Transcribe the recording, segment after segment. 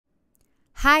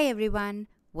Hi everyone,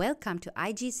 welcome to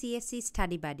IGCSE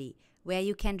Study Buddy, where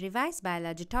you can revise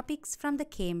biology topics from the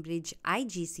Cambridge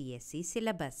IGCSE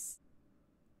syllabus.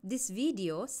 This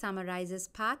video summarizes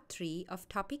part 3 of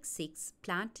topic 6,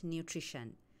 Plant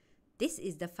Nutrition. This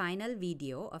is the final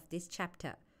video of this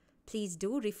chapter. Please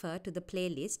do refer to the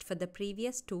playlist for the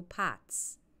previous 2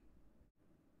 parts.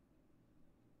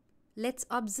 Let's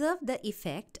observe the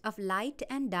effect of light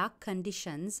and dark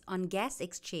conditions on gas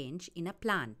exchange in a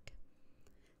plant.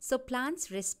 So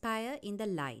plants respire in the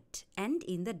light and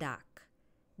in the dark.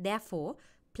 Therefore,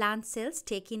 plant cells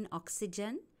take in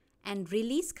oxygen and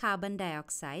release carbon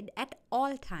dioxide at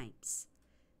all times.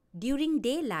 During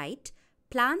daylight,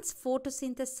 plants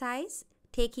photosynthesize,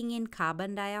 taking in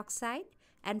carbon dioxide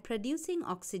and producing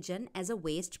oxygen as a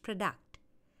waste product.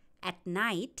 At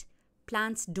night,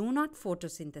 plants do not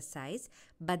photosynthesize,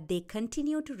 but they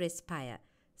continue to respire,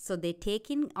 so they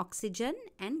take in oxygen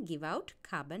and give out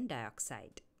carbon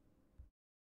dioxide.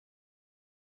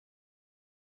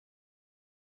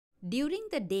 During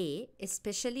the day,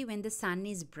 especially when the sun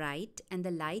is bright and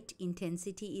the light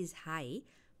intensity is high,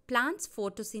 plants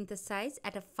photosynthesize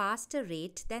at a faster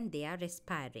rate than they are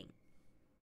respiring.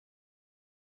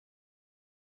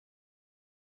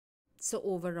 So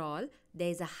overall,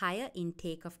 there is a higher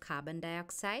intake of carbon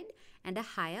dioxide and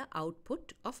a higher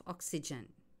output of oxygen.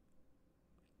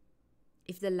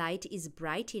 If the light is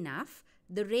bright enough,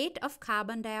 the rate of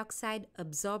carbon dioxide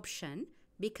absorption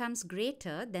becomes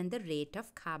greater than the rate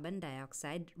of carbon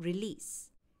dioxide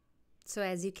release. So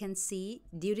as you can see,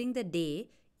 during the day,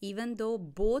 even though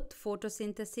both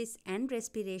photosynthesis and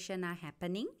respiration are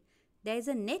happening, there is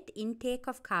a net intake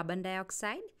of carbon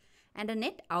dioxide and a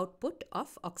net output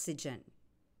of oxygen.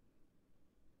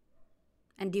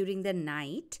 And during the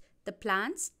night, the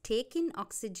plants take in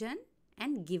oxygen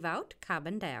and give out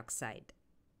carbon dioxide.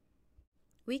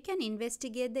 We can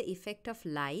investigate the effect of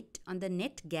light on the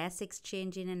net gas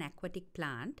exchange in an aquatic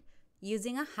plant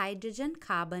using a hydrogen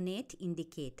carbonate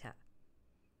indicator.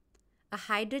 A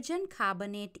hydrogen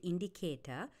carbonate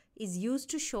indicator is used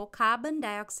to show carbon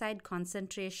dioxide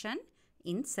concentration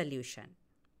in solution.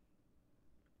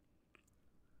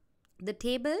 The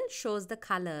table shows the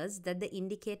colors that the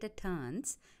indicator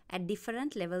turns at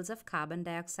different levels of carbon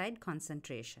dioxide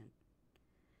concentration.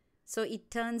 So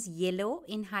it turns yellow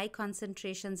in high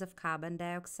concentrations of carbon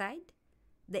dioxide.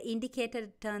 The indicator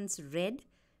turns red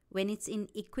when it's in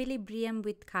equilibrium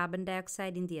with carbon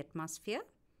dioxide in the atmosphere.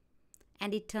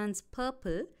 And it turns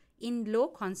purple in low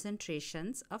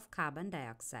concentrations of carbon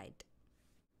dioxide.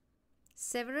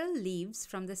 Several leaves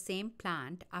from the same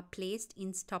plant are placed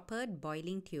in stoppered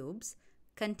boiling tubes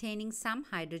containing some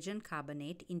hydrogen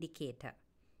carbonate indicator.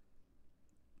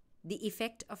 The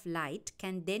effect of light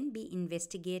can then be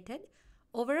investigated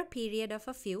over a period of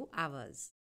a few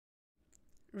hours.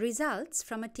 Results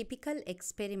from a typical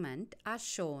experiment are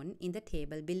shown in the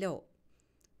table below.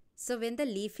 So when the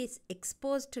leaf is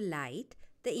exposed to light,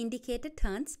 the indicator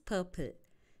turns purple,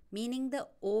 meaning the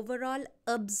overall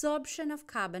absorption of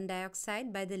carbon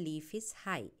dioxide by the leaf is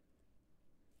high.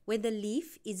 When the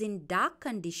leaf is in dark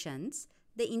conditions,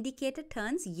 the indicator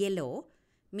turns yellow,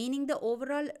 meaning the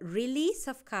overall release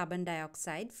of carbon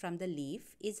dioxide from the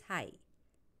leaf is high.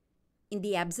 In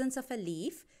the absence of a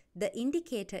leaf, the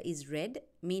indicator is red,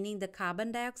 meaning the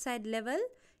carbon dioxide level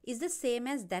is the same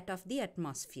as that of the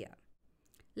atmosphere.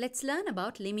 Let's learn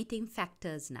about limiting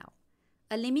factors now.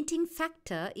 A limiting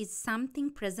factor is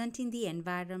something present in the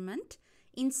environment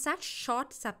in such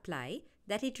short supply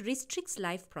that it restricts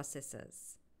life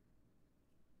processes.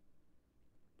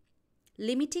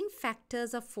 Limiting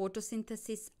factors of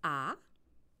photosynthesis are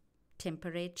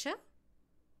temperature,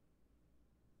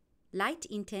 light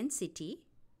intensity,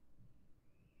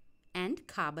 and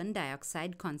carbon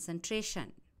dioxide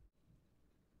concentration.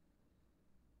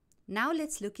 Now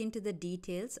let's look into the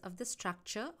details of the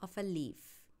structure of a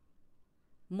leaf.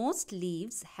 Most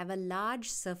leaves have a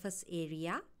large surface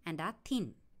area and are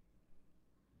thin.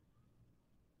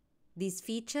 These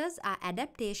features are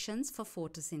adaptations for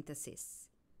photosynthesis.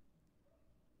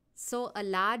 So a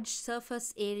large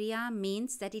surface area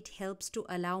means that it helps to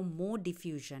allow more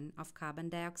diffusion of carbon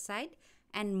dioxide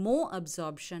and more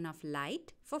absorption of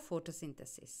light for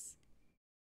photosynthesis.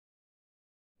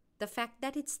 The fact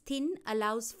that it's thin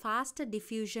allows faster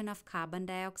diffusion of carbon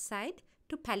dioxide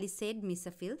to palisade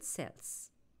mesophyll cells.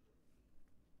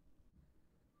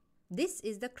 This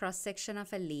is the cross-section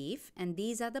of a leaf, and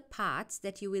these are the parts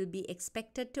that you will be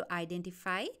expected to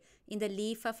identify in the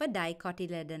leaf of a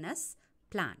dicotyledonous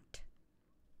plant.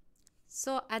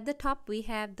 So at the top we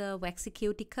have the waxy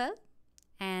cuticle,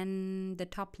 and the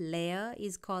top layer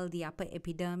is called the upper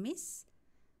epidermis.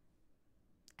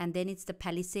 And then it's the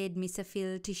palisade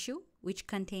mesophyll tissue, which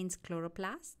contains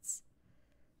chloroplasts.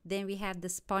 Then we have the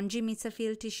spongy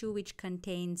mesophyll tissue, which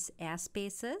contains air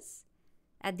spaces.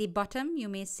 At the bottom, you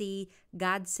may see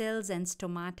guard cells and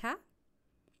stomata.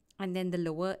 And then the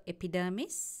lower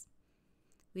epidermis.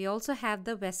 We also have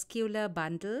the vascular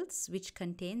bundles, which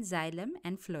contain xylem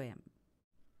and phloem.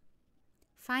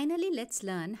 Finally, let's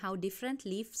learn how different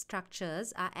leaf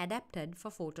structures are adapted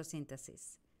for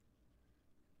photosynthesis.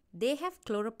 They have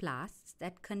chloroplasts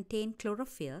that contain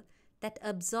chlorophyll that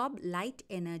absorb light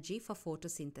energy for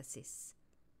photosynthesis.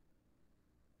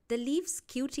 The leaf's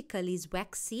cuticle is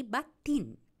waxy but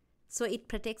thin, so it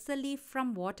protects the leaf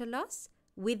from water loss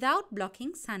without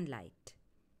blocking sunlight.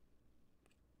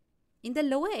 In the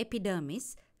lower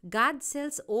epidermis, guard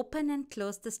cells open and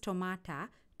close the stomata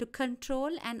to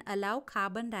control and allow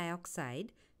carbon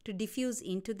dioxide to diffuse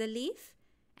into the leaf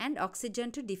and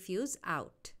oxygen to diffuse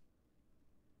out.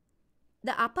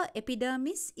 The upper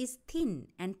epidermis is thin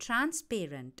and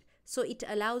transparent, so it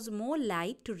allows more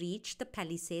light to reach the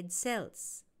palisade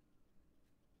cells.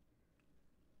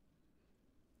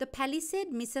 The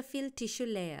palisade mesophyll tissue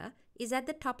layer is at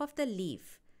the top of the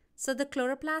leaf, so the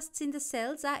chloroplasts in the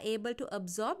cells are able to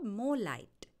absorb more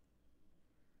light.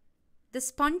 The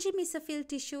spongy mesophyll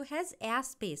tissue has air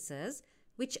spaces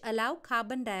which allow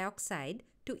carbon dioxide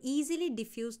to easily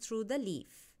diffuse through the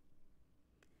leaf.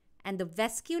 And the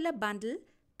vascular bundle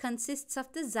consists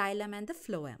of the xylem and the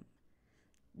phloem.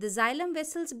 The xylem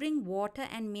vessels bring water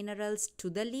and minerals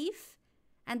to the leaf,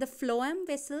 and the phloem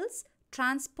vessels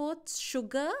transports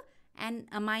sugar and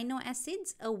amino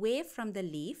acids away from the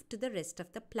leaf to the rest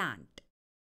of the plant.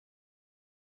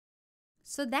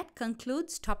 So that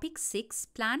concludes topic 6,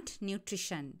 plant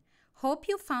nutrition. Hope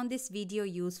you found this video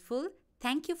useful.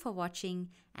 Thank you for watching,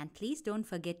 and please don't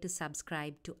forget to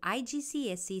subscribe to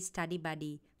IGCSE Study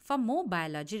Buddy for more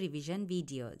biology revision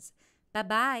videos.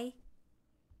 Bye-bye.